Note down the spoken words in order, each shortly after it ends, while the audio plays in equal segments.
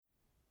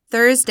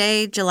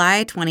Thursday,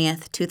 July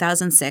 20th,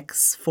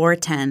 2006,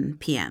 4:10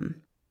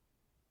 p.m.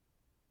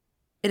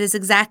 It is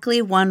exactly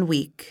 1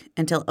 week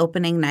until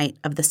opening night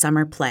of the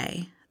summer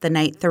play, the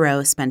night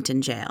Thoreau spent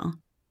in jail.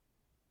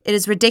 It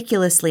is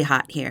ridiculously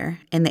hot here,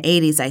 in the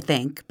 80s I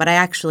think, but I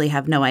actually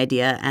have no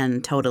idea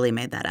and totally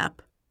made that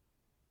up.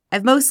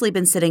 I've mostly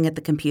been sitting at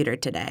the computer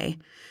today,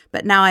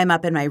 but now I'm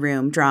up in my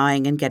room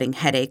drawing and getting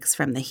headaches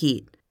from the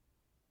heat.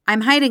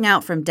 I'm hiding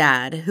out from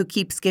Dad, who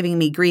keeps giving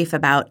me grief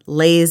about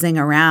lazing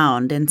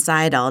around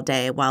inside all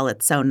day while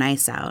it's so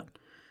nice out.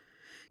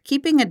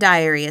 Keeping a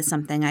diary is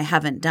something I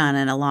haven't done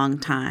in a long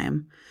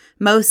time,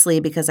 mostly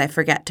because I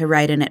forget to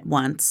write in it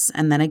once,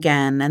 and then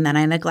again, and then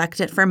I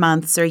neglect it for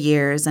months or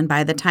years, and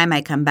by the time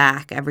I come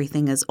back,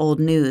 everything is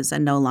old news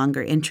and no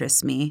longer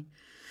interests me.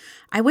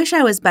 I wish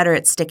I was better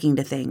at sticking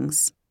to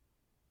things.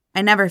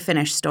 I never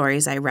finish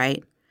stories I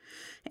write.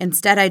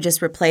 Instead, I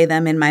just replay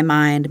them in my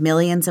mind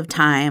millions of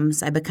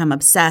times. I become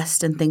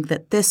obsessed and think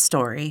that this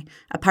story,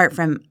 apart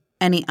from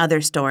any other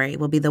story,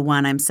 will be the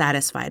one I'm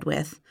satisfied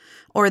with,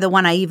 or the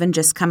one I even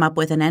just come up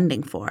with an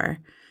ending for.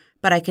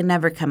 But I can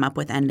never come up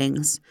with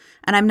endings,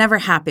 and I'm never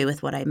happy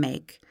with what I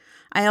make.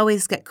 I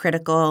always get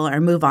critical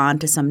or move on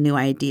to some new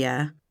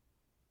idea.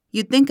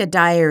 You'd think a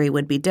diary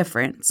would be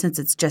different, since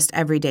it's just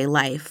everyday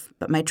life,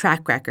 but my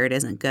track record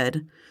isn't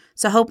good.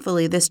 So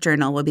hopefully this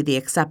journal will be the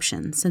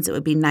exception, since it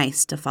would be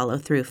nice to follow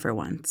through for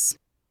once.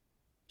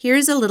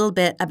 Here's a little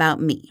bit about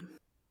me.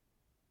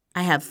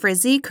 I have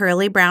frizzy,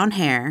 curly brown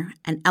hair,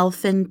 an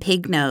elfin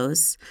pig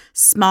nose,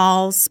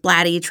 small,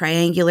 splatty,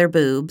 triangular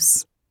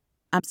boobs,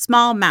 a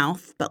small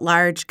mouth but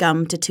large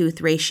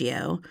gum-to-tooth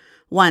ratio.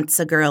 Once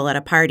a girl at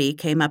a party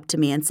came up to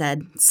me and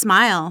said,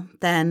 "Smile,"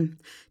 then,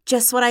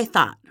 "Just what I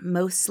thought,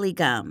 mostly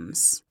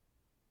gums."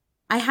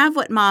 I have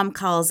what Mom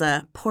calls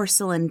a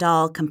porcelain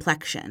doll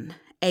complexion,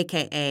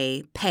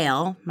 aka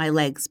pale, my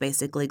legs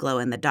basically glow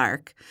in the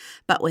dark,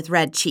 but with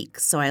red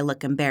cheeks so I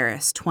look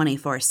embarrassed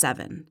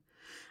 24/7.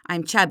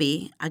 I'm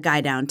chubby. A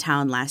guy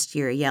downtown last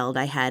year yelled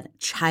I had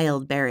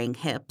childbearing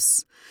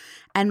hips.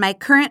 And my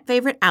current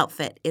favorite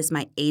outfit is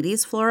my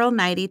 80s floral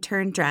nightie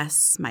turned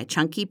dress, my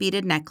chunky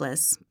beaded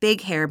necklace,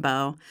 big hair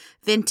bow,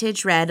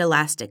 vintage red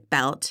elastic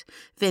belt,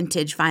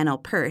 vintage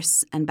vinyl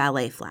purse, and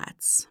ballet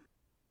flats.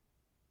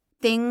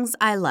 Things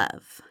I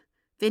love.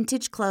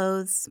 Vintage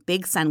clothes,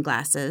 big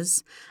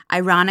sunglasses,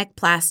 ironic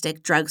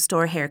plastic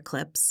drugstore hair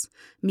clips,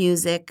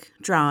 music,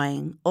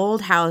 drawing,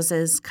 old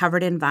houses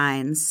covered in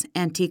vines,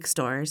 antique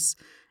stores,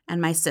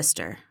 and my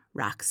sister,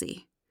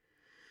 Roxy.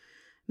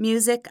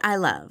 Music I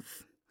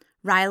love.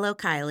 Rilo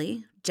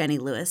Kiley, Jenny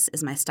Lewis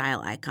is my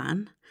style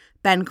icon,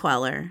 Ben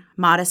Queller,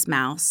 Modest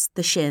Mouse,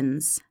 The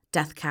Shins,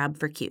 Death Cab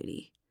for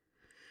Cutie.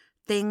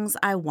 Things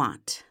I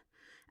want.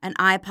 An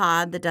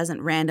iPod that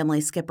doesn't randomly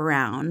skip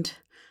around,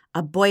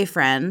 a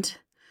boyfriend,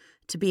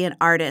 to be an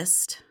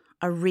artist,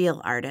 a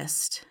real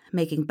artist,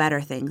 making better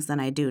things than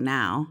I do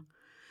now.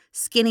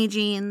 Skinny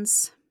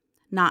jeans,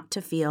 not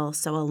to feel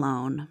so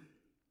alone.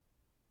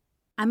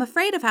 I'm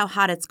afraid of how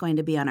hot it's going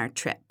to be on our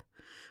trip.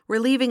 We're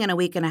leaving in a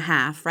week and a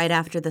half, right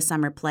after the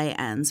summer play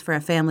ends, for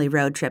a family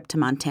road trip to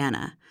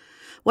Montana.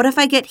 What if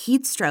I get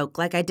heat stroke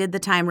like I did the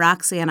time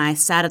Roxy and I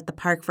sat at the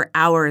park for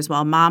hours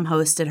while Mom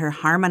hosted her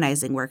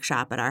harmonizing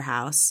workshop at our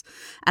house,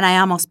 and I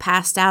almost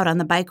passed out on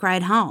the bike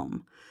ride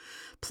home?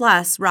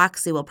 Plus,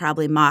 Roxy will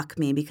probably mock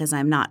me because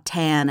I'm not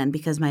tan and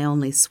because my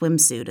only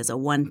swimsuit is a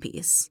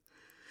one-piece.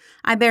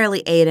 I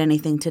barely ate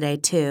anything today,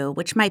 too,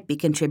 which might be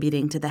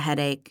contributing to the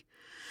headache.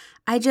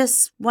 I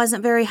just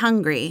wasn't very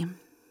hungry.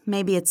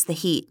 Maybe it's the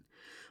heat,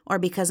 or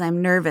because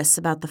I'm nervous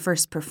about the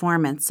first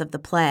performance of the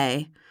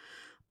play,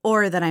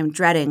 or that I'm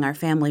dreading our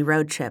family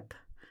road trip,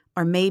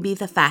 or maybe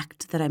the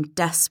fact that I'm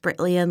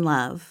desperately in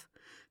love,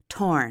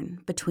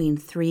 torn between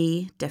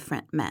 3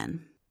 different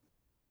men.